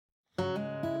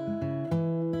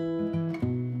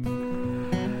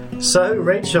So,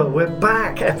 Rachel, we're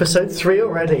back. Episode 3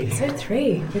 already. Episode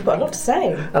 3. We've got a lot to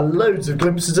say. And loads of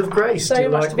glimpses of grace. So Do you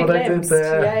much like to be what I did glimpsed.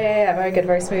 there? Yeah. Very good,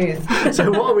 very smooth.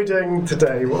 So what are we doing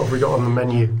today? What have we got on the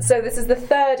menu? So this is the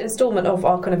third instalment of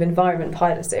our kind of environment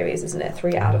pilot series, isn't it?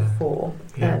 3 out of 4.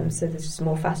 Yeah. So there's just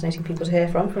more fascinating people to hear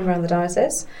from around the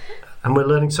diocese. And we're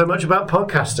learning so much about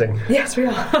podcasting. Yes, we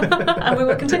are. And we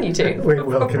will continue to. We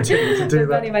will continue to do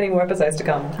that. Many more episodes to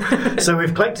come. So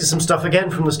we've collected some stuff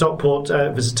again from the Stockport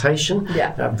visitation.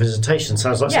 Yeah. Visitation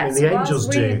sounds like something the angels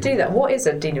do. We do that. What is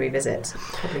a deanery visit?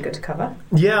 Probably good to cover.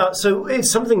 Yeah, so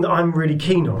it's something that I'm really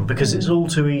keen on because it's all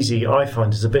too easy, I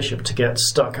find, as a bishop, to get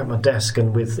stuck at my desk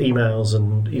and with emails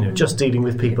and, just dealing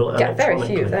with people Get very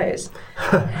few electronically. of those.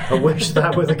 I wish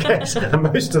that were the case, and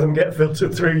most of them get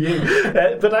filtered through you.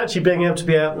 But actually being able to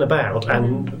be out and about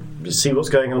and see what's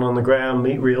going on the ground,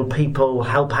 meet real people,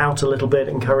 help out a little bit,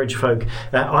 encourage folk.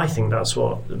 I think that's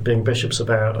what being bishop's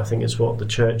about. I think it's what the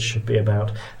church should be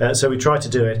about. So we try to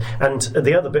do it. And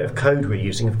the other bit of code we're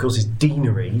using, of course, is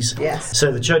deaneries. Yes.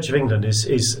 So the Church of England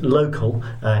is local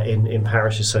in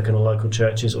parishes, so kind of local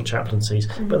churches or chaplaincies,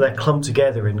 but they're clumped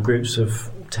together in groups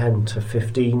of 10 to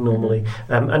 15 normally,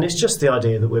 and it's just the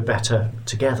idea that we're better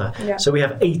together. Yeah. So we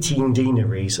have 18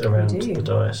 deaneries around the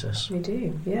diocese. We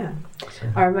do, yeah.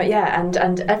 I remember,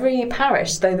 and every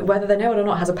parish, whether they know it or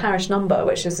not, has a parish number,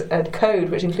 which is a code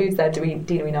which includes their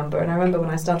deanery number. And I remember when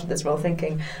I started this role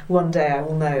thinking, one day I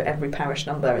will know every parish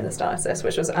number in this diocese,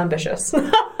 which was ambitious.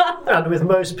 And with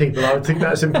most people, I would think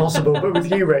that's impossible, but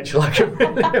with you, Rachel, I can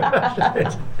really imagine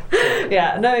it.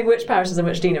 Yeah, knowing which parishes and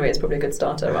which deanery is probably a good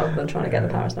starter rather than trying to get the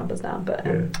parish numbers down, but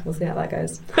we'll see how that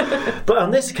goes. But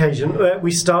on this occasion,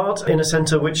 we start in a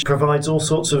centre which provides all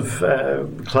sorts of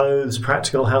clothes,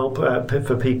 practical help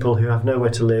for people who have nowhere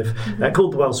to live,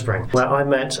 called the Wellspring, where I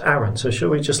met Aaron. So shall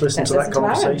we just listen to that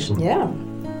conversation? Yeah.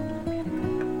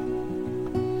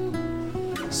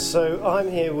 So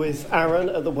I'm here with Aaron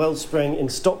at the Wellspring in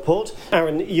Stockport.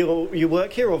 Aaron, you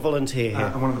work here or volunteer here?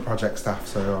 I'm one of the project staff,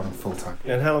 so I'm full-time.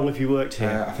 And how long have you worked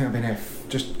here? I think I've been here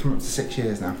just coming up to 6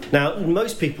 years now. Now,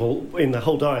 most people in the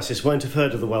whole diocese won't have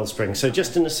heard of the Wellspring, so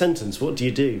just in a sentence, what do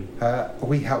you do?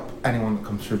 We help anyone that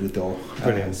comes through the door.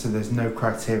 Brilliant. So there's no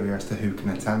criteria as to who can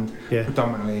attend. Yeah.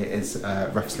 Predominantly it is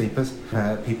ref sleepers,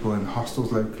 people in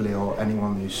hostels locally, or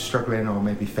anyone who's struggling or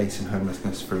maybe facing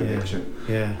homelessness through addiction.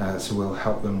 Yeah. So we'll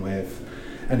help them with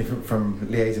anything from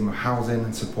liaising with housing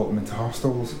and support them into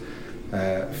hostels,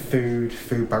 food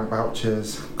bank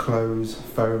vouchers, clothes,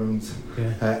 phones,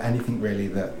 anything really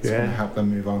that's going to help them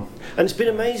move on. And it's been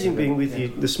amazing being with you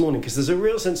this morning because there's a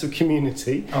real sense of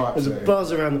community. Oh, there's a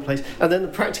buzz around the place, and then the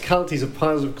practicalities of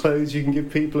piles of clothes you can give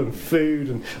people and food,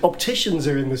 and opticians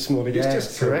are in this morning. It's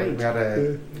just great. We had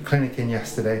a clinic in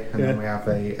yesterday, and then we have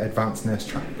a advanced nurse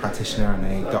practitioner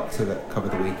and a doctor that cover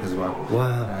the week as well.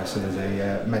 Wow. So there's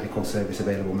a medical service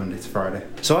available Monday to Friday.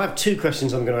 So I have 2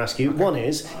 questions I'm going to ask you. One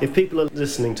is, if people are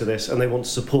listening to this and they want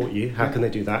to support you, how can they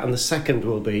do that? And the second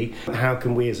will be, how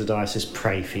can we as a diocese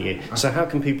pray for you? So how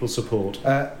can people support?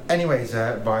 Anyways,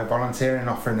 by volunteering,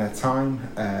 offering their time,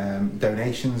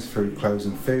 donations through clothes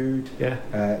and food,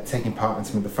 taking part in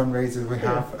some of the fundraisers we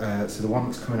have. So the one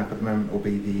that's coming up at the moment will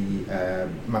be the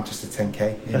Manchester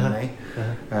 10K in May.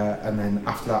 And then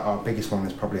after that, our biggest one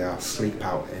is probably our sleep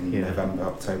out in November,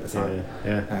 October time.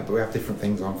 But we have different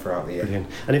things on throughout the year. Brilliant.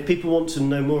 And if people want to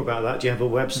know more about that, do you have a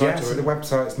website? Yeah, so the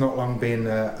website's not long been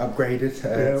upgraded.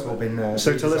 It's all been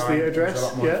so tell us the address. There's a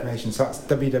lot more information. So that's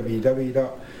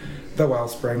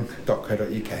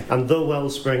www.thewellspring.co.uk. And The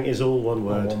Wellspring is all one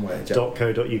word. All one word,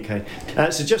 .co.uk.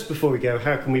 So just before we go,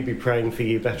 how can we be praying for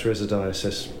you better as a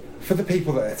diocese? For the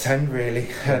people that attend, really,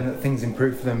 and that things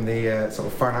improve for them, the sort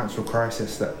of financial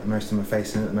crisis that most of them are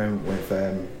facing at the moment with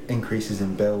increases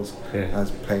in bills has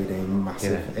played a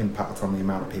massive impact on the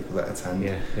amount of people that attend.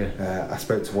 I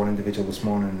spoke to one individual this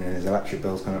morning and his electric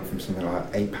bill's gone up from something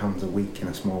like £8 a week in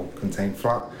a small contained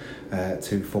flat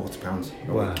to £40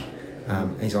 a week.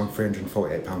 He's on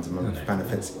 £348 a month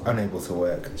benefits, unable to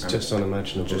work. It's just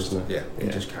unimaginable, isn't it? Yeah,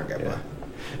 you just can't get by.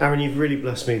 Aaron, you've really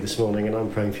blessed me this morning, and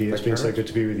I'm praying for you. It's been so good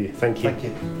to be with you. Thank you. Thank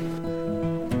you.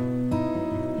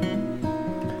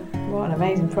 What an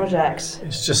amazing project.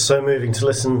 It's just so moving to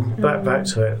listen back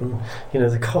to it. And,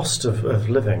 the cost of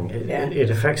living,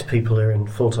 it affects people who are in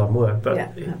full-time work,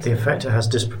 but the effect it has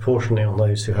disproportionately on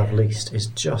those who have least is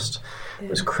just...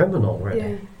 It's criminal,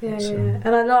 really.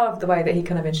 And I love the way that he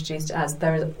kind of introduced it as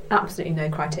there is absolutely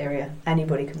no criteria.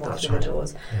 Anybody can walk through the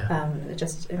doors.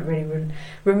 It really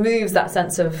removes that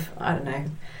sense of, I don't know,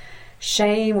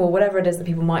 shame or whatever it is that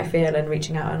people might feel in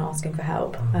reaching out and asking for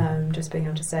help. Just being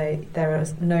able to say there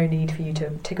is no need for you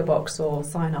to tick a box or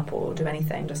sign up or do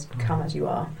anything. Just come as you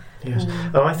are. Yes,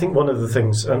 and I think one of the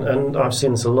things, and I've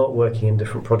seen this a lot working in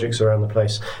different projects around the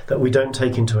place, that we don't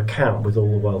take into account with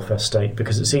all the welfare state,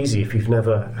 because it's easy if you've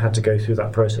never had to go through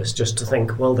that process just to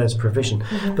think, well, there's provision.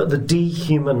 But the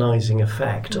dehumanising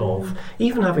effect of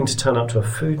even having to turn up to a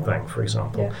food bank, for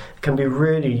example, can be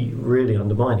really, really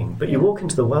undermining. But you walk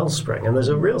into the Wellspring and there's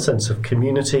a real sense of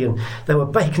community, and there were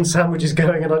bacon sandwiches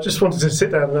going, and I just wanted to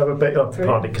sit down and have a bacon,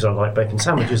 partly because I like bacon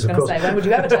sandwiches, of course. Say, when would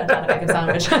you ever turn down a bacon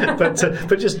sandwich?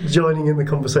 but just joining in the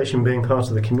conversation, being part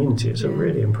of the community, it's a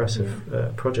really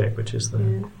impressive project, which is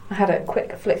the... I had a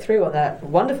quick flick through on their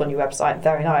wonderful new website,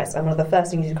 very nice, and one of the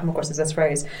first things you come across is this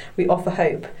phrase, we offer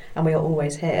hope and we are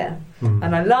always here.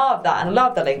 And I love that, and I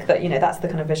love the link that, that's the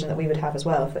kind of vision that we would have as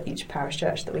well for each parish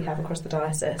church that we have across the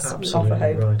diocese. Absolutely, we offer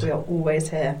hope, right. we are always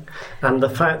here. And the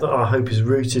fact that our hope is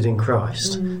rooted in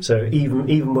Christ, so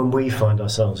even when we find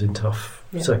ourselves in tough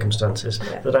circumstances,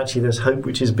 that actually there's hope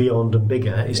which is beyond and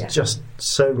bigger, is just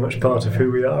so much part of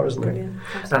who we are, isn't it?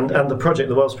 And the project,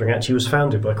 the Wellspring, actually was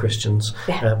founded by Christians,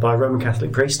 by a Roman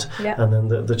Catholic priest, and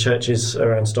then the churches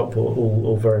around Stockport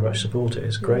all very much support it.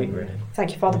 It's great, really.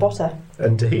 Thank you, Father Botter.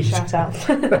 Indeed. Shout out.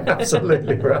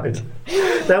 Absolutely right.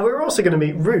 Now, we're also going to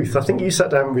meet Ruth. I think you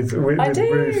sat down with Ruth,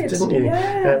 didn't you?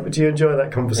 Yeah. Do you enjoy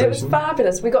that conversation? It was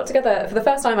fabulous. We got together for the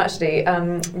first time, actually,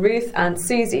 Ruth and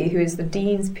Susie, who is the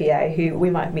Dean's PA, who we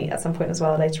might meet at some point as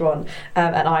well later on,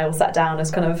 and I all sat down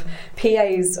as kind of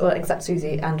PAs, or except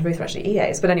Susie and Ruth are actually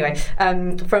EAs, but anyway,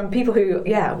 from people who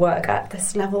work at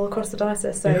this level across the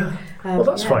diocese. So, well,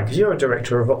 that's fine, because you're a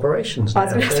director of operations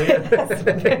now.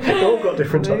 We've all got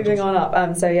different titles. Moving on up.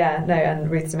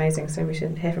 And Ruth's amazing, so we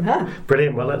should hear from her.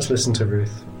 Brilliant. Well, let's listen to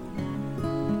Ruth.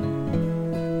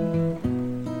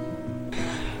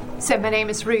 So my name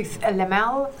is Ruth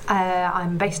Lemel.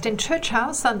 I'm based in Church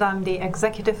House, and I'm the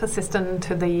executive assistant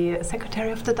to the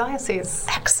secretary of the diocese.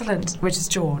 Excellent, which is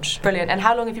George. Brilliant. And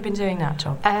how long have you been doing that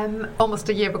job? Almost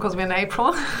a year, because we're in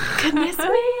April. Goodness me,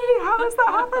 how is that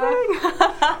happening?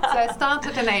 So I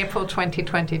started in April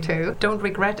 2022. Don't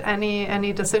regret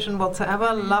any decision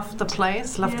whatsoever. Love the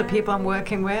place, love the people I'm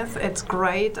working with. It's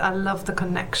great. I love the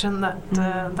connection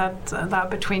that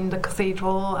between the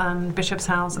cathedral and Bishop's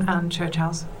House and Church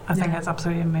House. I think that's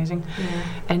absolutely amazing.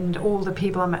 And all the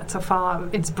people I met so far,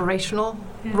 inspirational,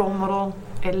 role model.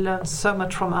 I learned so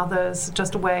much from others,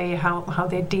 just the way how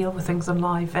they deal with things in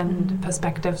life and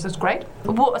perspectives. It's great.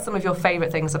 What are some of your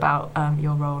favourite things about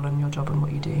your role and your job and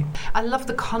what you do? I love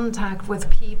the contact with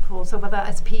people, so whether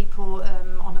it's people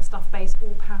on a staff base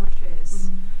or parishes,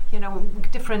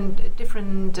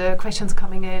 different questions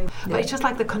coming in, but it's just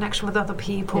like the connection with other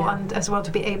people, and as well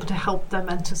to be able to help them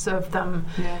and to serve them.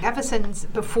 Ever since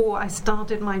before I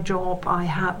started my job, I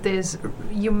had this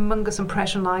humongous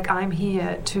impression, like I'm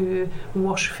here to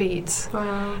wash feet.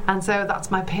 Wow. And so that's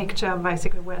my picture,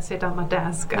 basically, where I sit at my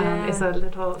desk, is a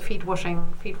little feet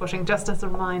washing, just as a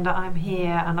reminder I'm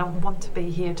here and I want to be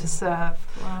here to serve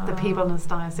the people in this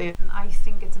diocese. And I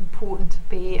think it's important to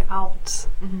be out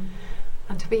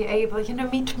and to be able,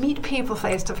 meet people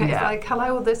face to face. Like,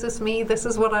 hello, this is me, this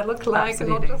is what I look like, and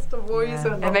not just a voice.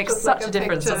 Or it makes such a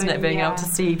difference, doesn't it, being able to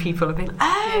see people and be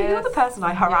like, you're the person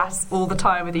I harass all the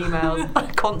time with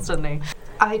emails, constantly.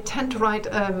 I tend to write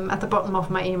at the bottom of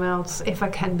my emails, if I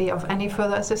can be of any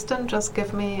further assistance, just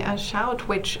give me a shout,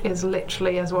 which is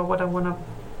literally as well what I want to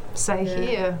say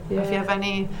here. If you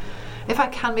have if I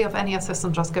can be of any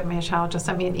assistance, just give me a shout, just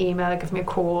send me an email, give me a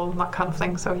call, that kind of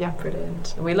thing. So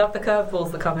brilliant. We love the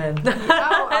curveballs that come in.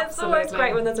 It's always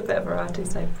great when there's a bit of variety,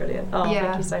 so brilliant.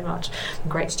 Thank you so much.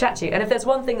 Great to chat to you. And if there's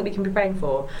one thing that we can be praying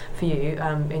for you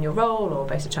in your role or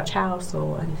based at Church House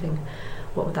or anything,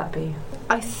 what would that be?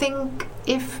 I think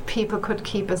if people could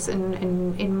keep us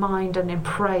in mind and in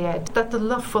prayer, that the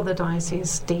love for the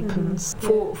diocese deepens,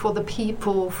 for the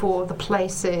people, for the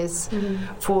places,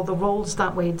 for the roles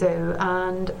that we do.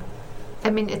 And I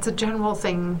mean, it's a general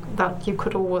thing that you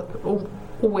could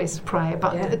always pray,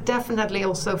 but definitely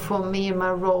also for me in my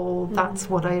role, that's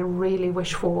what I really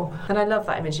wish for. And I love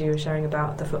that image you were sharing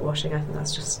about the foot washing. I think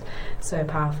that's just so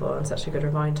powerful and such a good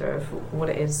reminder of what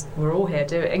it is we're all here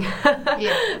doing.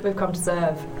 We've come to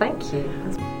serve. Thank you.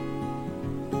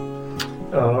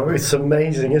 Oh, Ruth's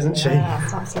amazing, isn't she? Yeah,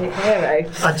 it's an absolute hero.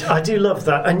 I do love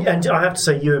that, and I have to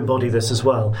say you embody this as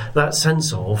well. That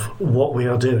sense of what we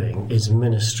are doing is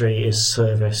ministry, is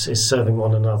service, is serving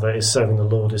one another, is serving the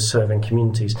Lord, is serving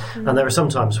communities. And there are some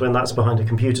times when that's behind a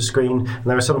computer screen, and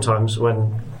there are some times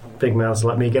when big mouths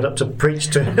like me get up to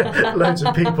preach to loads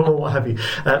of people or what have you.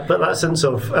 But that sense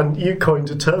of, and you coined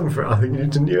a term for it, I think,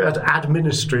 didn't you?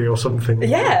 Administry or something.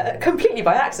 Yeah, completely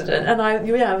by accident. And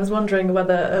I was wondering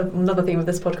whether another theme of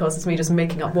this podcast is me just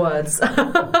making up words.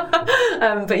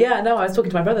 But yeah, no, I was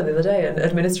talking to my brother the other day, and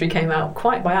administry came out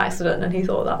quite by accident, and he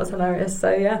thought that was hilarious.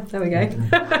 So yeah, there we go.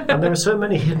 And there are so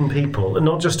many hidden people, and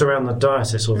not just around the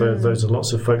diocese, although those are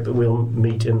lots of folk that we'll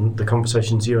meet in the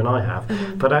conversations you and I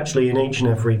have, but actually in each and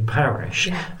every parish,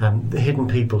 the hidden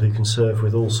people who can serve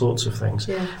with all sorts of things.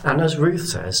 Yeah. And as Ruth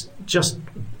says, just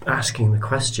asking the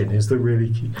question is the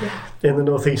really key. In the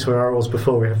northeast where I was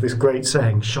before, we have this great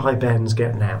saying, shy Ben's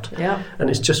getting out. Yeah.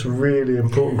 And it's just really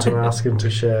important to ask and to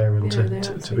share and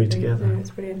to be together. No,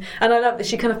 it's brilliant. And I love that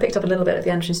she kind of picked up a little bit at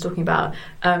the end. She's talking about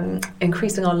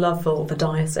increasing our love for the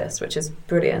diocese, which is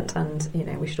brilliant, and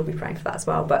we should all be praying for that as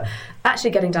well. But actually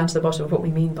getting down to the bottom of what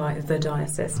we mean by the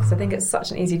diocese, because I think it's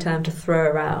such an easy term to throw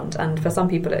around, and for some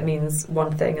people it means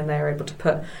one thing and they're able to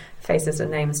put faces and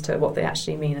names to what they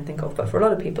actually mean and think of, but for a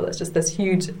lot of people it's just this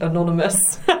huge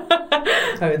anonymous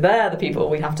they're the people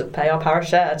we have to pay our parish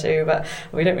share to, but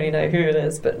we don't really know who it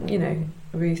is. But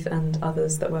Ruth and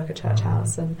others that work at Church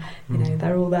House, and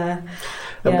they're all there.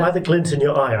 And by the glint in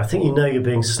your eye, I think you're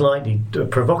being slightly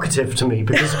provocative to me,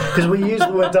 because we use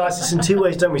the word diocese in two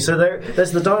ways, don't we? So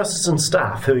there's the diocesan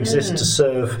staff who exist to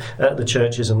serve the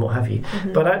churches and what have you.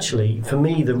 But actually, for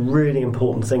me, the really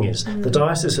important thing is the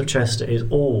Diocese of Chester is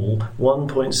all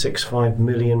 1.65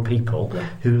 million people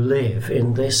who live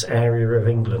in this area of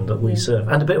England that we serve,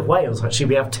 and a bit of Wales. Actually,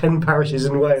 we have 10 parishes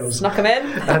in Wales. Snuck them in.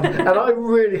 and I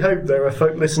really hope there are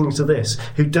folk listening to this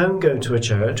who don't go to a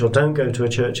church or don't go to a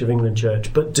Church of England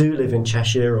church, but do live in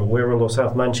Cheshire or Wirral or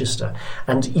South Manchester,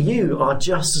 and you are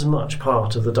just as much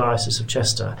part of the Diocese of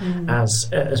Chester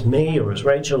as me or as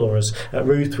Rachel or as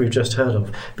Ruth we've just heard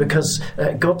of, because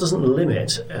God doesn't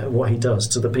limit what he does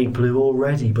to the people who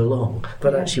already belong,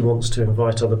 but actually wants to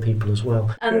invite other people as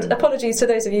well. And apologies to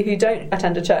those of you who don't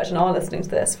attend a church and are listening to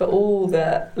this for all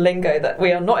the lingo that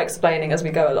we are not explaining as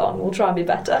we go along. We'll try and be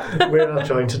better. We are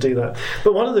trying to do that.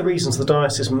 But one of the reasons the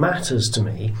diocese matters to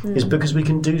me is because we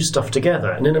can do stuff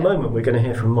together. And in a moment we're going to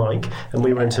hear from Mike, and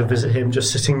we went to visit him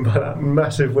just sitting by that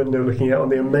massive window looking out on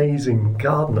the amazing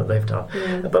garden that they've done.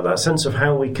 But that sense of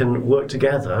how we can work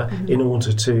together in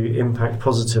order to impact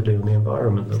positively on the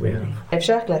environment that we have. Dave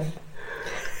Shercliffe.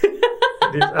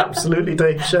 It is absolutely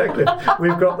Dave Shercliffe.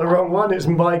 We've got the wrong one. It's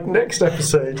Mike next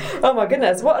episode. Oh my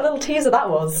goodness, what a little teaser that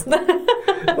was.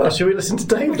 Well, should we listen to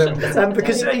Dave then?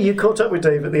 Because you caught up with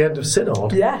Dave at the end of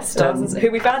Synod. Yes,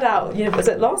 who we found out, was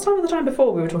it last time or the time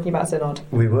before we were talking about Synod?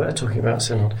 We were talking about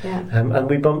Synod. Yeah. And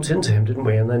we bumped into him, didn't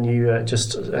we? And then you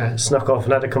just snuck off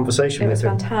and had a conversation with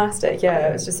him. It was fantastic, yeah.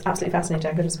 It was just absolutely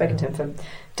fascinating. I could have spoken to him for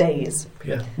days.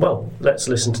 Yeah. Well, let's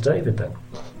listen to David then.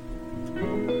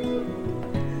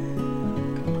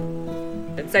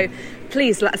 So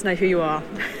please let us know who you are.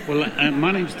 Well,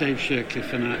 my name's Dave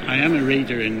Shercliffe, and I am a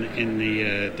reader in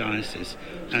the diocese.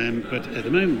 But at the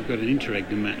moment we've got an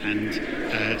interregnum,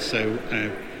 and so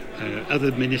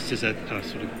other ministers are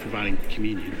sort of providing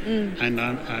communion. And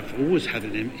I've always had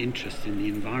an interest in the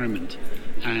environment.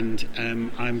 And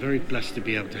I'm very blessed to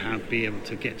be able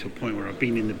to get to a point where I've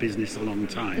been in the business a long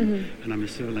time, and I'm a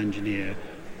civil engineer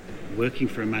working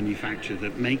for a manufacturer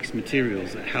that makes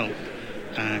materials that help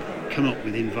come up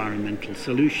with environmental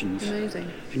solutions. Amazing.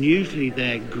 And usually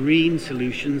they're green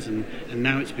solutions, and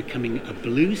now it's becoming a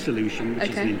blue solution, which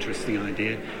is an interesting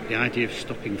idea. The idea of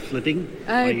stopping flooding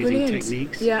by using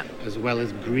techniques, as well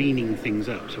as greening things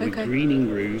up. So we're greening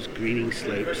roofs, greening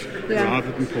slopes, rather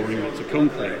than pouring lots of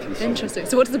concrete and so Interesting.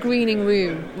 So what is the greening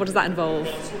room? What does that involve?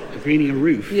 Greening a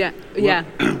roof?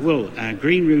 Well,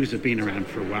 green roofs have been around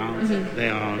for a while. They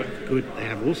are good. They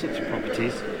have all sorts of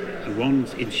properties.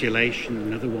 One's insulation,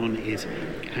 another one is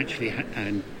actually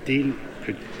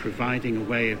providing a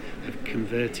way of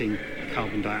converting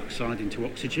carbon dioxide into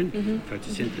oxygen,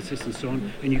 photosynthesis and so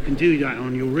on, and you can do that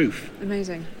on your roof.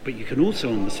 Amazing. But you can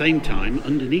also, on the same time,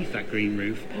 underneath that green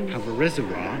roof, have a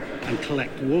reservoir and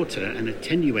collect water and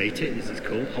attenuate it, as it's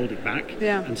called, hold it back,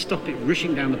 and stop it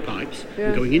rushing down the pipes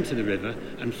and going into the river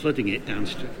and flooding it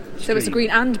downstream. So it's a green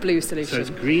and blue solution. So it's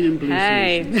green and blue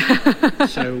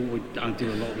solutions. So I do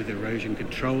a lot with erosion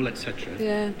control, etc.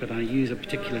 Yeah. But I use a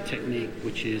particular technique,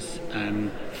 which is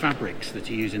fabrics that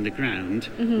you use in the ground,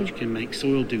 which can make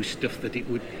soil do stuff that it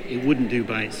wouldn't do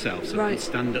by itself. So it can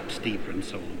stand up steeper and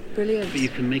so on. Brilliant. But you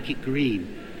can make it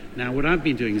green. Now, what I've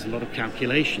been doing is a lot of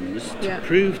calculations to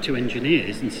prove to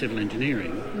engineers in civil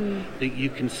engineering that you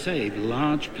can save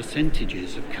large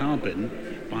percentages of carbon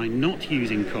by not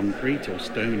using concrete or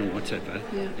stone or whatever,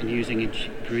 and using a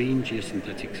green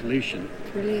geosynthetic solution.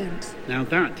 Brilliant. Now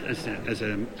that, as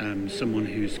someone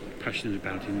who's passionate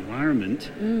about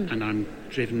environment, and I'm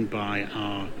driven by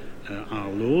our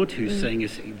Lord, who's saying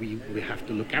us we have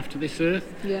to look after this earth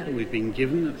that we've been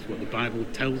given. That's what the Bible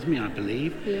tells me, I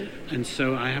believe. And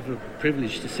so I have a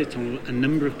privilege to sit on a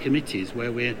number of committees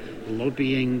where we're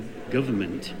lobbying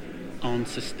government on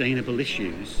sustainable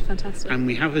issues. Fantastic. And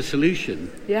we have a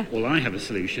solution. Yeah. Well, I have a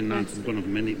solution. I'm one of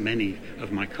many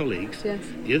of my colleagues. Yes.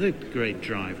 The other great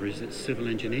driver is that civil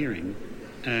engineering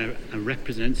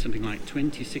represents something like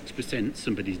 26%,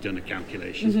 somebody's done a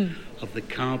calculation, of the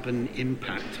carbon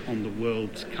impact on the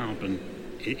world's carbon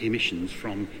emissions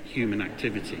from human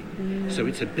activity. So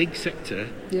it's a big sector,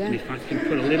 and if I can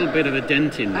put a little bit of a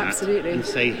dent in that and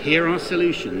say, here are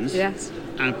solutions,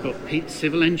 but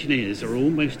civil engineers are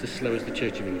almost as slow as the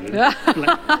Church of England.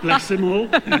 Bless them all.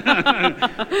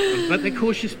 But they're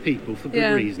cautious people for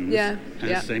good reasons.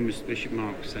 Same as Bishop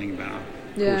Mark was saying about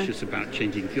cautious about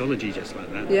changing theology, just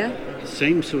like that.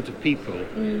 Same sort of people,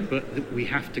 but we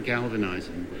have to galvanise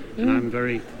them. And I'm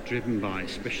very driven by,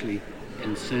 especially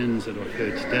concerns that I've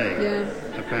heard today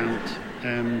about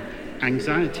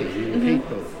anxiety in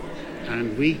people,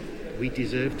 and we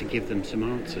deserve to give them some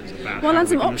answers about and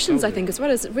some options. I think as well.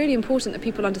 It's really important that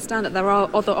people understand that there are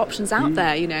other options out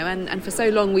there, and for so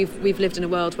long we've lived in a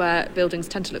world where buildings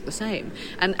tend to look the same,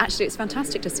 and actually it's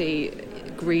fantastic to see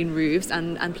green roofs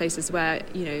and places where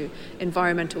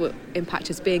environmental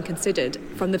impact is being considered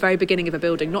from the very beginning of a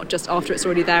building, not just after it's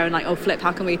already there and like, oh flip,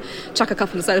 how can we chuck a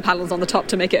couple of solar panels on the top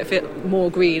to make it fit more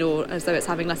green, or as though it's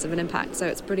having less of an impact. So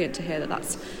it's brilliant to hear that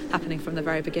that's happening from the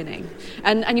very beginning.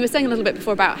 And you were saying a little bit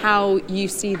before about how you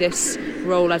see this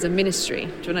role as a ministry.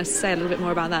 Do you want to say a little bit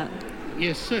more about that?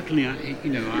 Yes, certainly.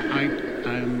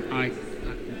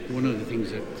 One of the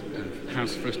things that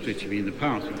has frustrated me in the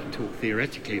past, we can talk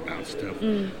theoretically about stuff.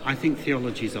 I think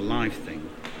theology is a live thing.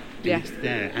 It's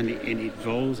there, and it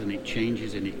evolves, and it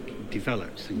changes, and it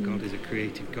develops, and God is a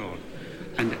creative God.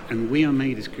 And we are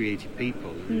made as creative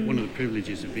people. One of the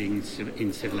privileges of being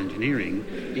in civil engineering,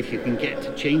 if you can get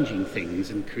to changing things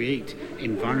and create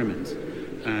environments,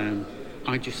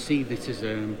 I just see this as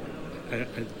a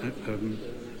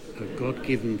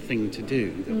God-given thing to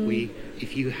do, that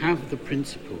if you have the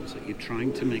principles that you're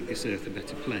trying to make this earth a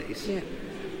better place,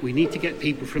 we need to get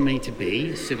people from A to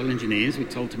B. Civil engineers, we're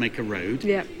told to make a road,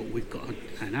 but we've got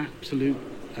an absolute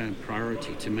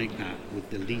priority to make that with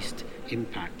the least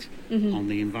impact on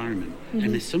the environment.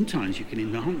 And there's sometimes you can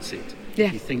enhance it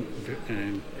if you think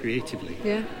creatively.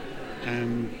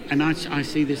 And I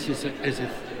see this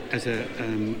as a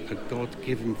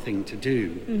God-given thing to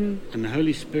do, and the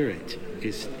Holy Spirit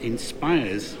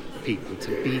inspires people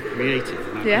to be creative,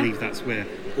 and I believe that's where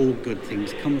all good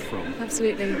things come from.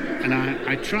 Absolutely. And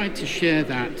I tried to share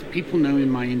that. People know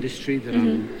in my industry that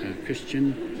I'm a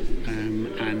Christian,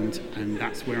 and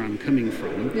that's where I'm coming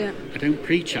from. I don't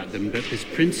preach at them, but there's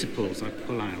principles I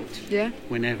pull out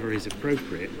whenever is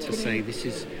appropriate to say this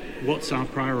is what's our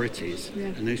priorities,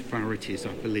 and those priorities,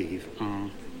 I believe, are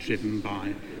driven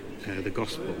by the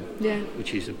gospel,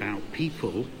 which is about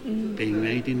people being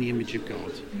made in the image of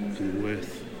God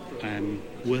and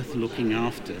worth looking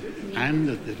after, and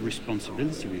the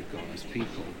responsibility we've got as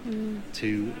people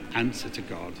to answer to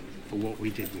God for what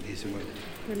we did with His word.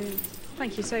 Brilliant.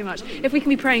 Thank you so much. If we can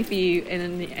be praying for you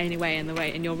in any way,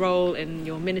 in your role, in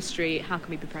your ministry, how can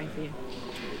we be praying for you?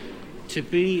 To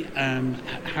be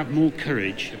have more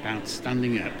courage about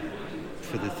standing up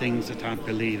for the things that I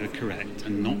believe are correct,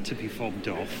 and not to be fobbed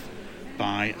off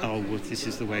by, this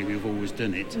is the way we've always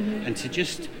done it, and to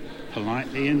just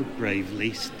politely and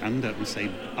bravely stand up and say,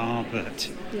 but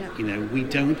we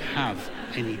don't have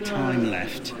any time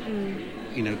left.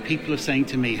 People are saying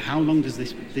to me, how long does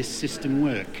this system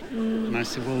work? And I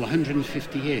said,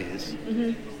 150 years.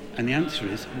 And the answer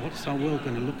is, what's our world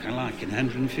going to look like in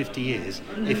 150 years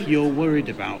if you're worried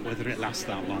about whether it lasts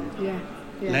that long?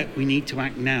 We need to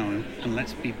act now, and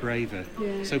let's be braver.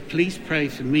 So please pray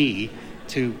for me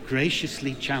to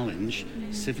graciously challenge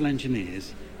civil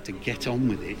engineers to get on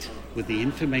with it, with the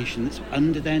information that's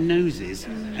under their noses,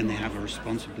 and they have a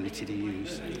responsibility to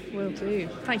use. Will do.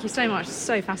 Thank you so much. It's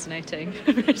so fascinating.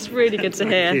 It's really good to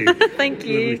hear. Thank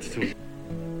you. Lovely to talk.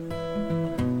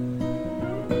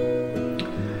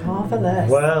 Marvellous.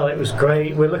 Well, it was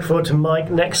great. We look forward to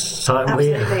Mike next time.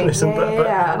 Absolutely. We listen.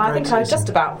 Yeah. And I think I just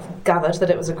about gathered that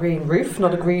it was a green roof,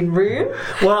 not a green room.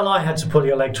 Well, I had to pull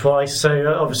your leg twice,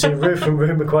 so obviously roof and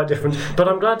room are quite different. But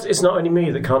I'm glad it's not only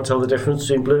me that can't tell the difference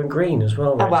between blue and green as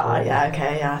well. Well, yeah,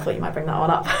 okay, yeah, I thought you might bring that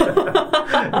one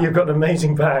up. You've got an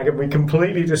amazing bag, and we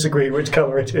completely disagree which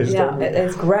colour it is. Yeah,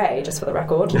 it's grey, just for the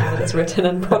record. It's written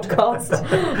in podcast,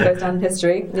 goes down in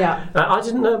history. Yeah. I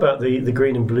didn't know about the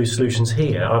green and blue solutions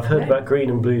here. I've heard about green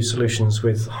and blue solutions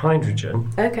with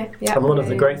hydrogen. Okay, yeah. And one of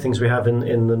the great things we have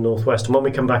in the Northwest, and when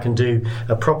we come back and do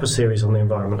a proper series on the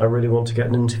environment, I really want to get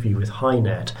an interview with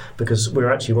HyNet, because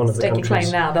we're actually one of the countries...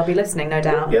 claim now, they'll be listening, no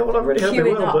doubt. Yeah, well, I really hope they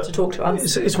will. Up to talk to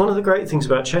us. It's one of the great things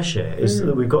about Cheshire is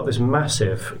that we've got this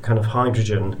massive kind of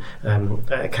hydrogen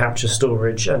capture,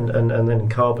 storage, and then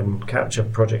carbon capture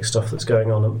project stuff that's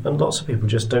going on, and lots of people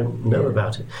just don't know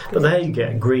about it. But there you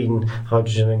get green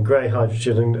hydrogen and grey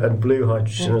hydrogen and blue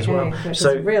hydrogen as well. Which is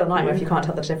a real nightmare if you can't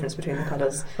tell the difference between the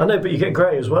colours. I know, but you get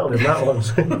grey as well in that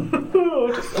one.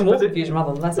 More confusion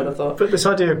rather than less, I'd have thought. But this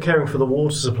idea of caring for the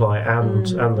water supply and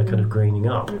the kind of greening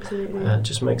up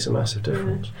just makes a massive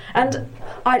difference. Yeah. And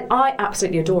I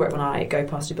absolutely adore it when I go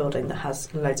past a building that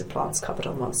has loads of plants covered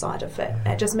on one side of it.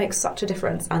 It just makes such a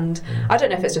difference. And I don't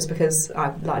know if it's just because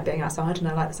I like being outside and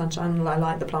I like the sunshine and I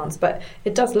like the plants, but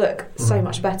it does look so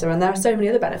much better. And there are so many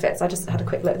other benefits. I just had a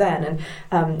quick look then,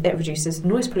 and it reduces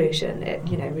noise pollution. It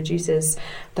reduces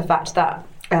the fact that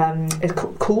it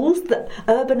cools the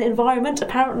urban environment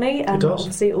apparently, and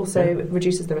obviously also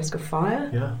reduces the risk of fire.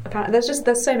 Yeah. Apparently,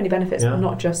 there's so many benefits,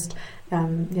 not just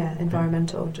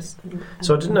environmental.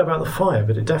 So I didn't know about the fire,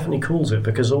 but it definitely cools it,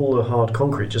 because all the hard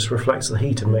concrete just reflects the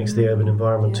heat and makes the urban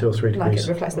environment 2 or 3 degrees. Like it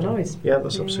reflects the noise. Yeah,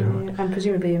 that's absolutely right. And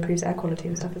presumably improves air quality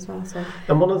and stuff as well. So.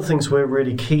 And one of the things we're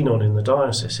really keen on in the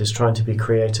diocese is trying to be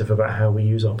creative about how we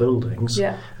use our buildings.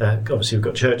 Yeah. Obviously we've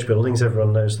got church buildings,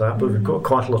 everyone knows that, but we've got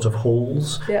quite a lot of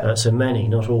halls. Yeah. So many,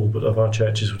 not all, but of our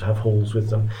churches would have halls with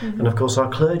them. And of course our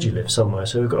clergy live somewhere,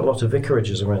 so we've got a lot of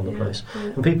vicarages around the place.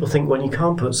 And people think, when you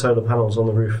can't put solar panels on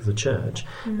the roof of the church,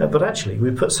 but actually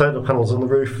we put solar panels on the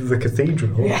roof of the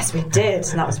cathedral. Yes, we did,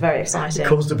 and that was very exciting. It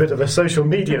caused a bit of a social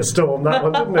media storm, that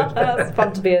one, didn't it? That's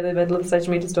fun to be in the middle of the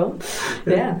social media storm.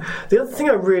 Yeah. The other thing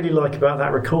I really like about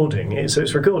that recording is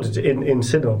it's recorded in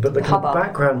Synod, but the kind of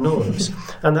background noise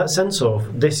and that sense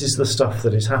of this is the stuff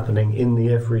that is happening in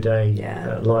the everyday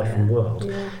life and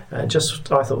world. I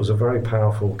thought was a very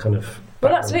powerful kind of.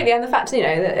 Well, absolutely, and the fact, that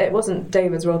it wasn't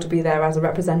David's role to be there as a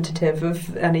representative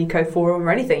of an eco forum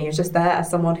or anything. He was just there as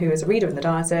someone who is a reader in the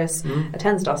diocese,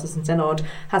 attends diocesan synod,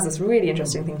 has this really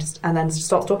interesting thing, and then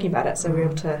starts talking about it. So we're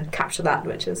able to capture that,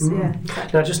 which is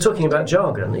exactly. Now, just talking about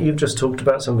jargon, you've just talked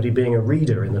about somebody being a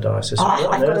reader in the diocese.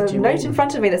 I've got a note in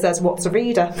front of me that says, "What's a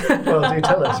reader?" Well, do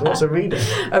tell us, what's a reader?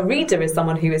 A reader is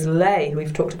someone who is lay, who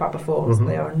we've talked about before. So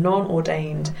they are a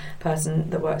non-ordained person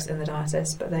that works in the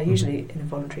diocese, but they're usually in a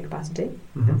voluntary capacity.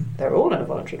 They're all in a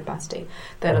voluntary capacity.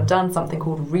 They'll have done something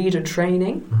called reader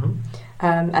training.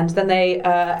 And then they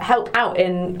help out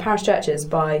in parish churches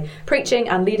by preaching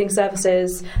and leading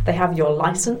services. They have your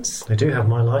licence. They do have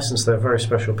my licence. They're very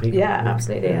special people. Yeah,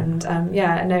 absolutely. And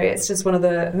it's just one of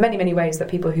the many, many ways that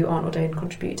people who aren't ordained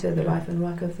contribute to the life and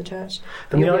work of the church.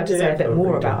 And you'll be able to say a bit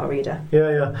more about a reader.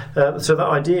 So that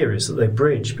idea is that they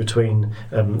bridge between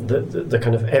the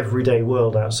kind of everyday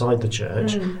world outside the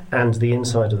church and the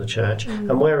inside of the church.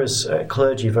 And whereas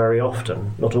clergy very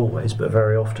often, not always, but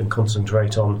very often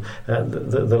concentrate on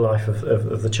the life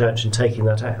of the church and taking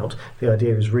that out, the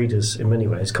idea is readers in many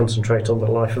ways concentrate on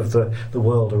the life of the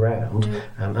world around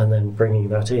and then bringing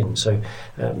that in. So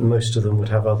most of them would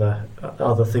have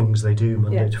other things they do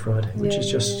Monday to Friday, which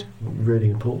is just really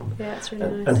important. Yeah, it's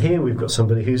really nice. And here we've got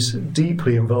somebody who's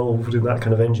deeply involved in that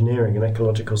kind of engineering and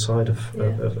ecological side of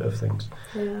things.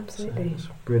 Yeah, absolutely. So it's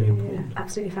really important. Yeah,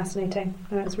 absolutely fascinating.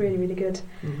 It's really, really good.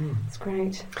 It's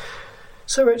great.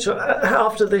 So, Rachel,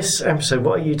 after this episode,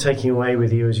 what are you taking away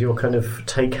with you as your kind of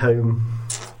take-home?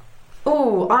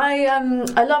 Oh,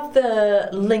 I love the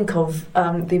link of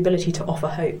the ability to offer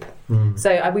hope.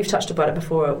 So we've touched about it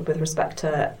before with respect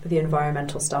to the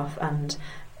environmental stuff, and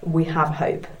we have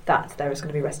hope that there is going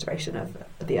to be restoration of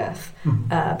the earth,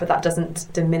 but that doesn't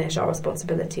diminish our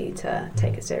responsibility to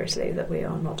take it seriously, that we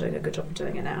are not doing a good job of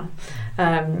doing it now.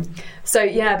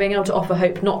 Being able to offer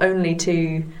hope not only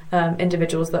to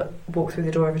individuals that walk through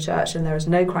the door of a church, and there is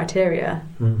no criteria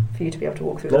for you to be able to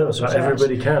walk through the door of a church.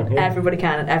 Everybody can. Yeah. Everybody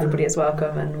can, and everybody is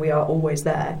welcome, and we are always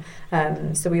there.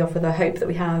 So we offer the hope that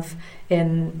we have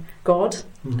in God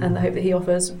and the hope that He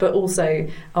offers, but also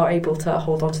are able to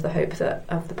hold on to the hope that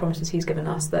of the promises He's given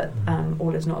us, that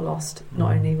all is not lost,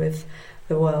 not only with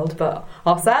the world but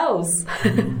ourselves.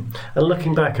 And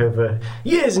looking back over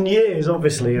years and years,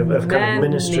 obviously, of kind of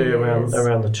ministry around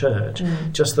the church,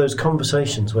 just those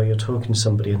conversations where you're talking to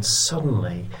somebody and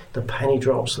suddenly the penny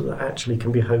drops that actually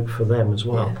can be hope for them as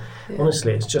well.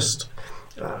 Honestly, it's just,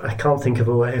 I can't think of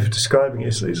a way of describing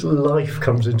it. It's life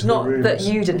comes into the room. Not that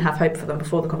you didn't have hope for them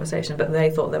before the conversation, but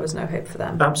they thought there was no hope for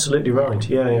them. Absolutely right.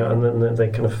 Yeah. And then they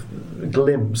kind of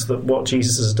glimpse that what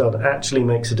Jesus has done actually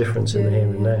makes a difference in the here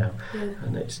and now.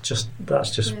 And it's just,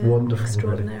 that's just wonderful.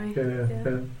 Extraordinary.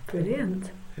 Really.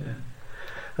 Brilliant. Yeah.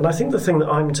 And I think the thing that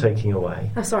I'm taking away...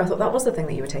 Oh, sorry, I thought that was the thing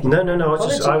that you were taking. No.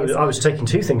 I was taking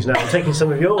two things now. I'm taking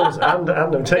some of yours and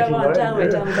I'm taking my own. Tell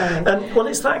me. Well,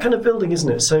 it's that kind of building, isn't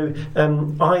it? So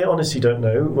I honestly don't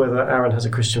know whether Aaron has a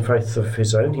Christian faith of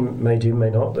his own. He may do, may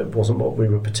not. That wasn't what we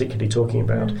were particularly talking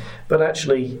about. But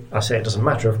actually, I say it doesn't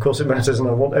matter. Of course it matters, and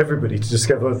I want everybody to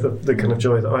discover the kind of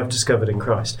joy that I've discovered in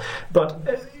Christ. But...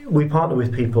 we partner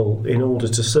with people in order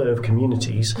to serve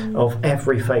communities of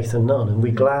every faith and none, and we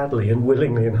gladly and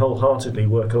willingly and wholeheartedly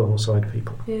work alongside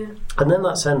people. And then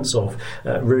that sense of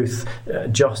Ruth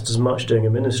just as much doing a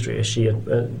ministry as she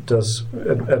does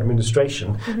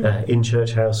administration in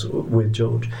Church House with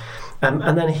George.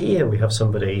 And then here we have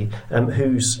somebody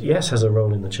who's, yes, has a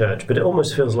role in the church, but it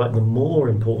almost feels like the more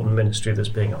important ministry that's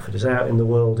being offered is out in the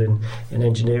world in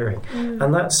engineering.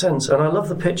 And that sense, and I love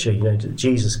the picture, that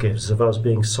Jesus gives of us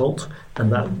being salt,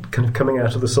 and that kind of coming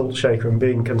out of the salt shaker and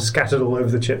being kind of scattered all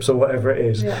over the chips or whatever it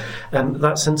is.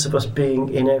 That sense of us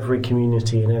being in every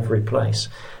community, in every place.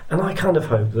 And I kind of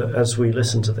hope that as we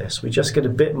listen to this, we just get a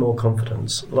bit more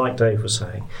confidence, like Dave was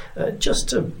saying, just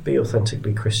to be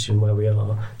authentically Christian where we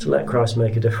are, to let Christ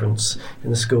make a difference in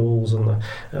the schools and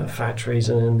the factories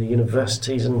and in the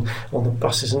universities and on the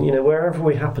buses and, wherever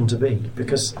we happen to be,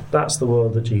 because that's the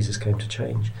world that Jesus came to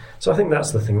change. So I think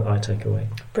that's the thing that I take away.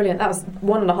 Brilliant. That was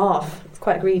 1.5. It's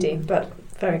quite greedy, but...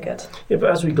 very good. Yeah, but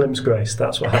as we glimpse grace,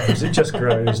 that's what happens. It just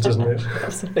grows, doesn't it?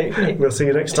 Absolutely. We'll see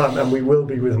you next time, and we will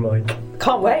be with Mike.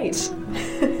 Can't wait.